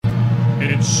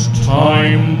It's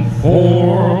time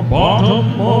for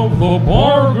Bottom of the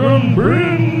Bargain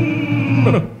Bin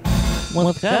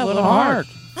with Kevin Hart.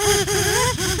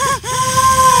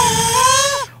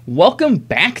 Welcome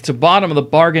back to Bottom of the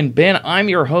Bargain Bin. I'm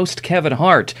your host, Kevin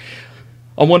Hart.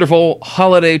 A wonderful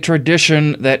holiday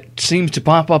tradition that seems to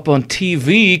pop up on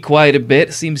TV quite a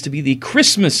bit seems to be the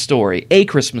Christmas Story. A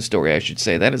Christmas Story, I should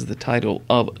say. That is the title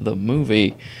of the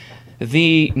movie.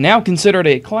 The now considered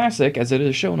a classic, as it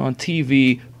is shown on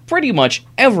TV pretty much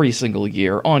every single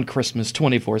year on Christmas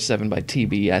 24/7 by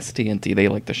TBS, TNT. They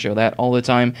like to show that all the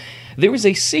time. There was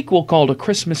a sequel called A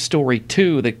Christmas Story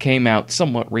 2 that came out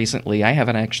somewhat recently. I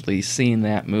haven't actually seen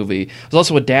that movie. It was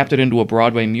also adapted into a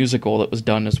Broadway musical that was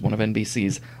done as one of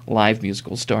NBC's live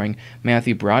musicals starring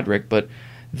Matthew Broderick, but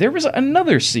there was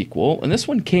another sequel, and this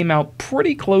one came out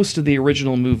pretty close to the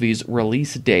original movie's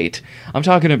release date. I'm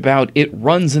talking about It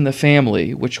Runs in the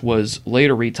Family, which was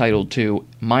later retitled to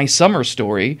My Summer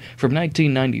Story from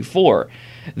 1994.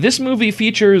 This movie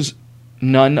features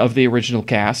none of the original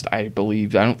cast, I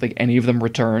believe. I don't think any of them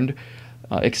returned,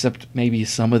 except maybe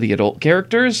some of the adult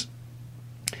characters.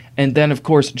 And then, of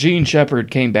course, Gene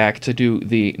Shepard came back to do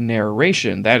the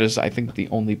narration. That is, I think, the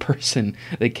only person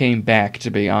that came back, to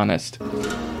be honest.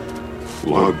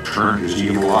 Lug turned his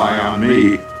evil eye on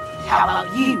me. How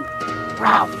about you,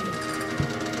 Ralphie?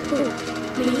 Who,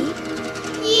 me?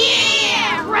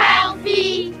 Yeah,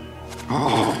 Ralphie!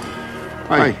 Oh,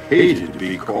 I hated to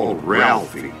be called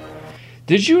Ralphie.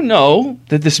 Did you know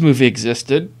that this movie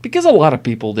existed? Because a lot of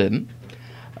people didn't.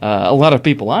 A lot of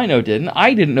people I know didn't.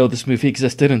 I didn't know this movie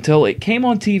existed until it came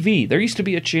on TV. There used to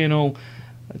be a channel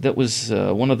that was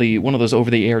one of those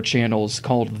over-the-air channels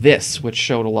called This, which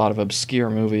showed a lot of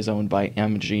obscure movies owned by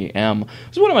MGM. It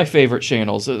was one of my favorite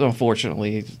channels. It's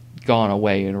unfortunately gone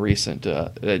away in recent,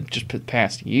 just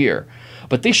past year.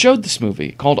 But they showed this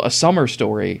movie called A Summer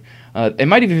Story. It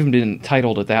might have even been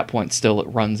titled at that point still It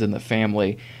Runs in the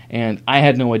Family. And I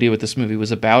had no idea what this movie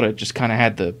was about. It just kind of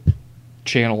had the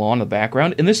channel on in the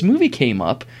background, and this movie came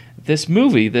up. It's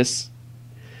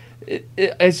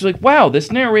like, wow,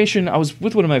 this narration. I was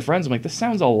with one of my friends. I'm like, this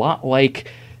sounds a lot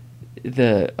like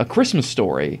A Christmas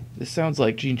Story. This sounds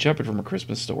like Gene Shepard from A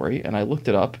Christmas Story. And I looked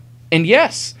it up, and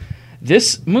yes,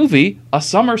 this movie, A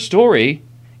Summer Story,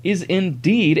 is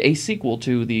indeed a sequel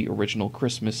to the original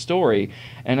Christmas Story.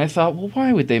 And I thought, well,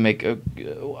 why would they make what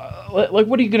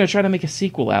are you going to try to make a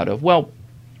sequel out of? Well,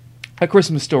 A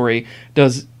Christmas Story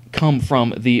does come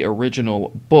from the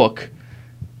original book,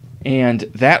 and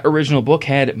that original book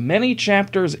had many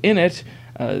chapters in it.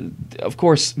 Of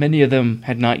course, many of them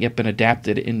had not yet been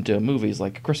adapted into movies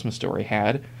like A Christmas Story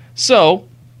had. So,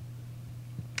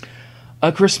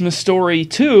 A Christmas Story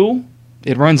 2,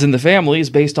 It Runs in the Family, is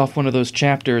based off one of those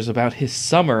chapters about his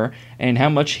summer and how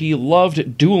much he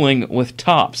loved dueling with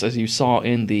tops, as you saw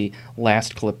in the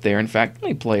last clip there. In fact, let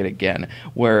me play it again,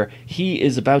 where he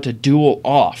is about to duel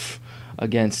off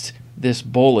against this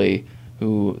bully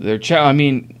who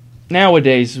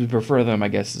nowadays we prefer them, I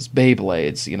guess, as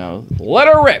Beyblades, let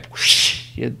her rip.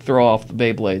 You'd throw off the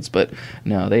Beyblades, but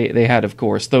no, they had, of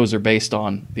course, those are based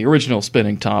on the original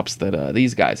spinning tops that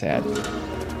these guys had.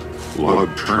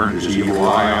 Lug turned his evil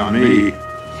eye on me.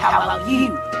 How about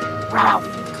you, Ralphie?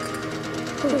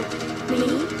 Who,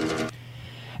 me?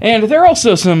 And there are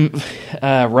also some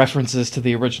references to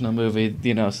the original movie,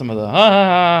 some of the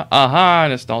ha-ha-ha,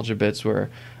 nostalgia bits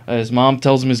where his mom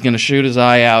tells him he's going to shoot his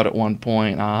eye out at one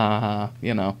point, and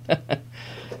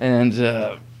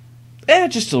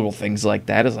just little things like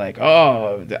that. Is like,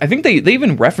 oh, I think they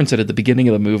even reference it at the beginning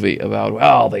of the movie about,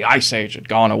 well, the Ice Age had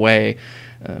gone away,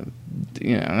 and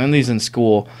he's in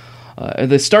school.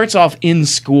 This starts off in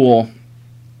school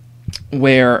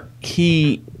where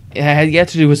he had yet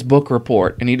to do his book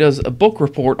report, and he does a book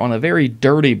report on a very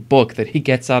dirty book that he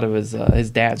gets out of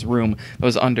his dad's room that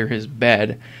was under his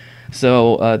bed.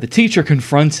 So the teacher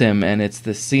confronts him, and it's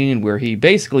this scene where he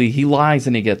lies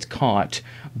and he gets caught,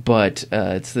 but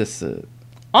it's this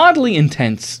oddly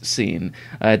intense scene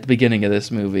at the beginning of this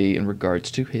movie in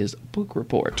regards to his book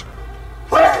report.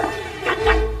 Get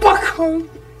that book home!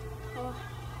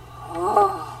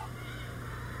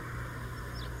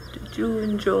 Did you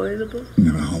enjoy the book?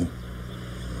 No.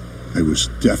 I was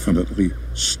definitely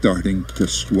starting to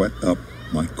sweat up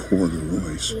my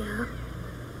corduroys. Yeah.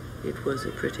 It was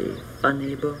a pretty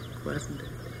funny book, wasn't it?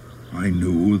 I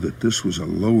knew that this was a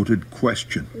loaded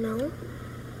question. No?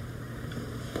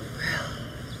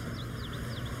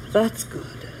 That's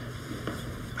good.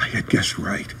 I had guessed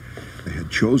right. They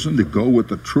had chosen to go with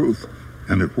the truth,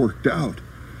 and it worked out.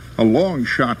 A long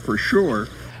shot for sure.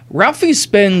 Ralphie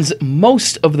spends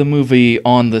most of the movie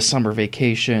on the summer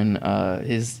vacation.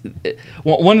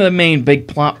 One of the main big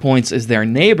plot points is their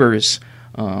neighbors.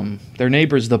 Their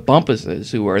neighbors, the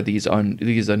Bumpuses, who are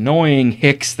these annoying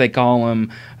hicks, they call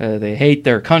them. They hate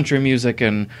their country music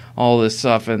and all this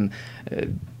stuff. And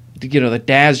the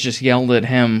dad's just yelled at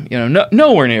him.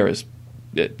 Nowhere near as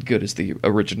good as the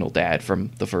original dad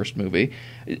from the first movie.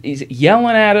 He's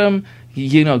yelling at him.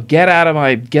 Get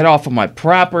off of my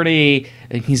property.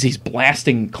 And he's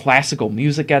blasting classical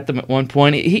music at them at one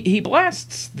point. He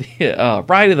blasts the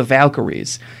Ride of the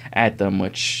Valkyries at them,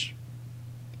 which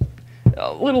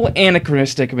a little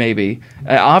anachronistic maybe.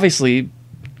 Obviously,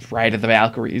 Ride of the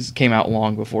Valkyries came out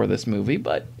long before this movie,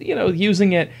 but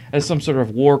using it as some sort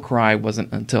of war cry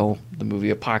wasn't until the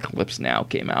movie Apocalypse Now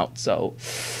came out. So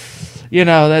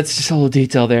that's just a little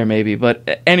detail there, maybe.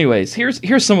 But anyways,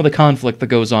 here's some of the conflict that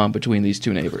goes on between these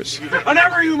two neighbors.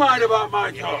 Never you mind about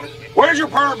my car. Where's your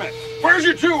permit? Where's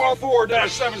your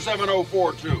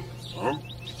 204-77042? Huh?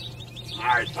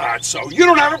 I thought so. You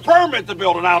don't have a permit to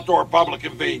build an outdoor public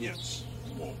convenience.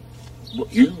 Well,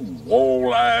 you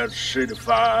wall-eyed,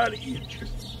 citified idiot.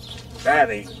 That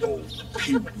ain't no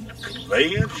puny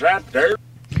conveyance right there.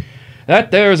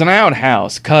 That there's an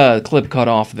outhouse. Clip cut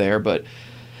off there, but...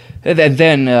 And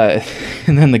then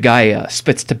the guy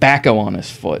spits tobacco on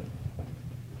his foot.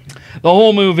 The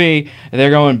whole movie, they're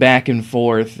going back and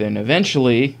forth, and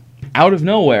eventually, out of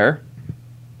nowhere,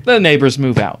 the neighbors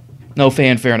move out. No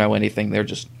fanfare, no anything. They're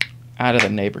just out of the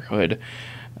neighborhood.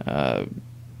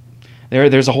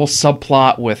 There's a whole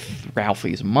subplot with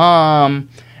Ralphie's mom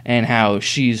and how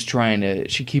she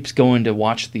keeps going to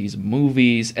watch these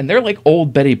movies, and they're like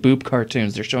old Betty Boop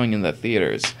cartoons they're showing in the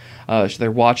theaters. So they're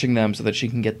watching them so that she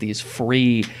can get these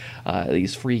free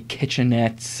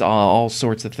kitchenettes, all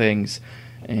sorts of things,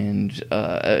 and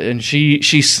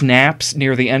she snaps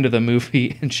near the end of the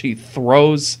movie, and she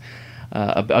throws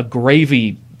a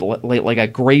gravy like a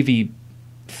gravy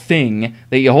thing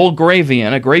that you hold gravy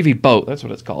in, a gravy boat, that's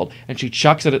what it's called, and she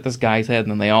chucks it at this guy's head,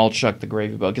 and then they all chuck the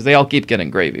gravy boat because they all keep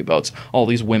getting gravy boats. All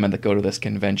these women that go to this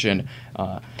convention.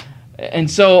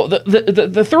 And so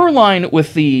the through line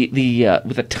with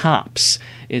the tops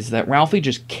is that Ralphie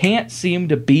just can't seem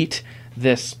to beat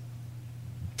this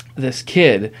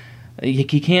kid. He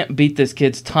can't beat this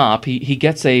kid's top. He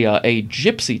gets a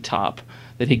gypsy top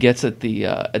that he gets at the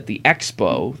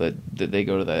expo that they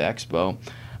go to the expo,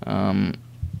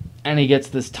 and he gets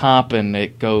this top and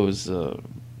it goes.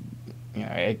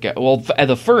 At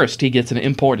the first, he gets an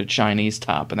imported Chinese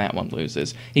top, and that one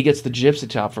loses. He gets the gypsy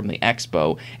top from the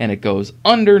expo, and it goes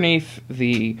underneath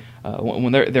the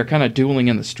when they're kind of dueling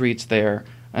in the streets there,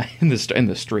 in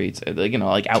the streets,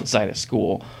 like outside of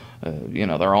school.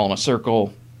 They're all in a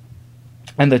circle,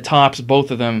 and the tops,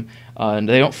 both of them, and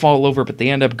they don't fall over, but they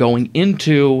end up going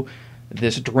into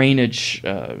this drainage,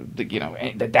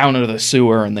 down into the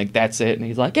sewer, and that's it. And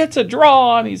he's like, "It's a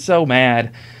draw," and he's so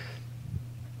mad.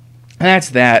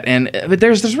 That's that, but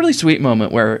there's this really sweet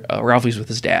moment where Ralphie's with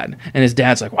his dad, and his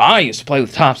dad's like, "Well, I used to play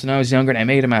with tops when I was younger, and I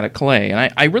made them out of clay."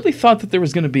 And I really thought that there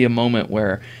was going to be a moment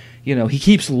where, he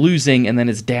keeps losing, and then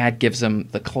his dad gives him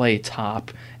the clay top,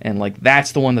 and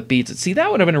that's the one that beats it. See, that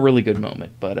would have been a really good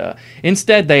moment, but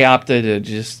instead they opted to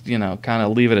just kind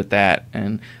of leave it at that,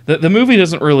 and the movie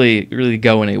doesn't really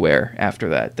go anywhere after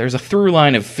that. There's a through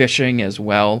line of fishing as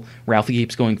well. Ralphie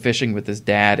keeps going fishing with his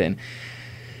dad, and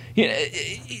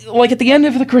like at the end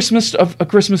of A Christmas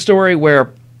Story,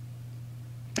 where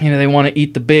they want to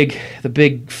eat the big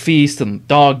feast, and the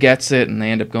dog gets it, and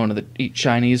they end up going to eat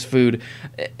Chinese food.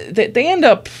 They end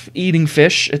up eating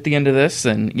fish at the end of this,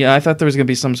 and I thought there was going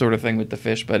to be some sort of thing with the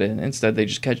fish, but instead they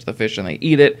just catch the fish and they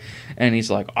eat it. And he's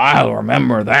like, "I'll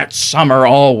remember that summer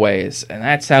always," and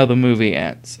that's how the movie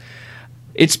ends.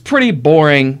 It's pretty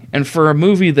boring, and for a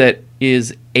movie that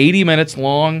is 80 minutes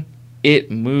long,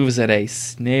 it moves at a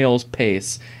snail's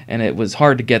pace, and it was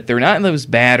hard to get through. Not that it was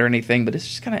bad or anything, but it's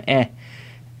just kind of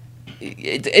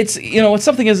It's it's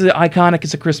something as iconic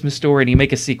as A Christmas Story, and you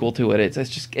make a sequel to it.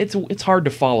 It's hard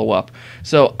to follow up.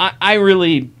 So I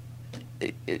really,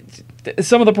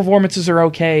 some of the performances are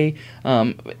okay.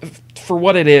 For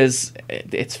what it is,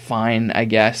 it's fine, I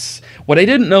guess. What I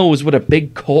didn't know was what a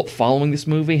big cult following this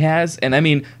movie has, and I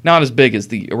mean, not as big as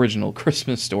the original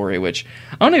Christmas Story, which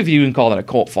I don't know if you can call that a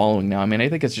cult following now. I mean, I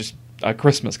think it's just a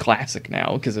Christmas classic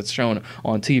now because it's shown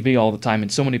on TV all the time,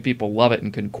 and so many people love it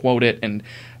and can quote it, and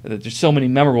there's so many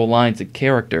memorable lines and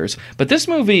characters. But this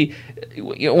movie,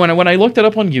 when I looked it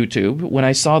up on YouTube, when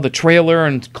I saw the trailer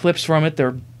and clips from it,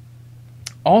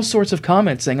 all sorts of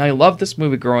comments saying, I love this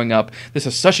movie growing up. This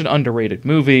is such an underrated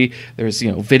movie. There's,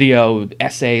 video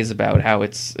essays about how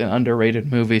it's an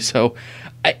underrated movie. So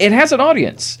it has an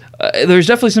audience. There's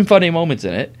definitely some funny moments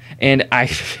in it. And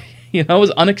it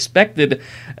was unexpected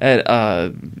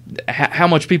at how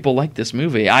much people like this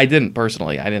movie. I didn't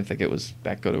personally. I didn't think it was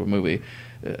that good of a movie.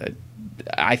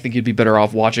 I think you'd be better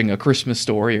off watching A Christmas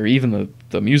Story or even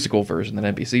the musical version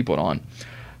that NBC put on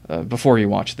before you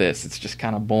watch this. It's just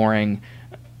kind of boring.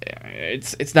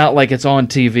 It's not like it's on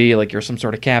TV, like you're some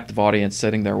sort of captive audience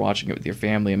sitting there watching it with your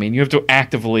family. I mean, you have to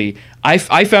actively... I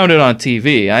found it on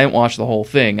TV. I didn't watch the whole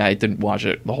thing. I didn't watch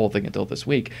the whole thing until this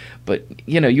week. But,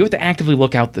 you have to actively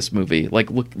look out this movie.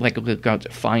 Look out to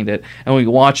find it. And when you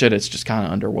watch it, it's just kind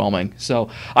of underwhelming. So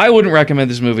I wouldn't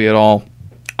recommend this movie at all.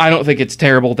 I don't think it's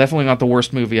terrible. Definitely not the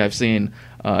worst movie I've seen,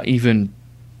 even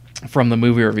from the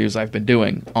movie reviews I've been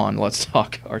doing on Let's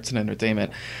Talk Arts and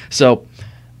Entertainment. So...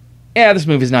 yeah, this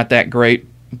movie's not that great,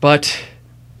 but,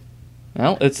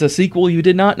 well, it's a sequel you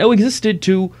did not know existed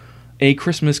to a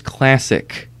Christmas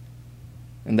classic.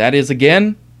 And that is,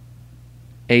 again,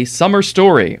 A Summer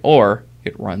Story, or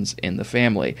It Runs in the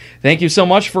Family. Thank you so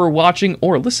much for watching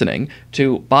or listening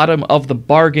to Bottom of the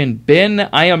Bargain Bin.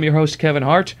 I am your host, Kevin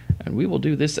Hart, and we will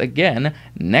do this again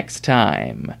next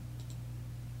time.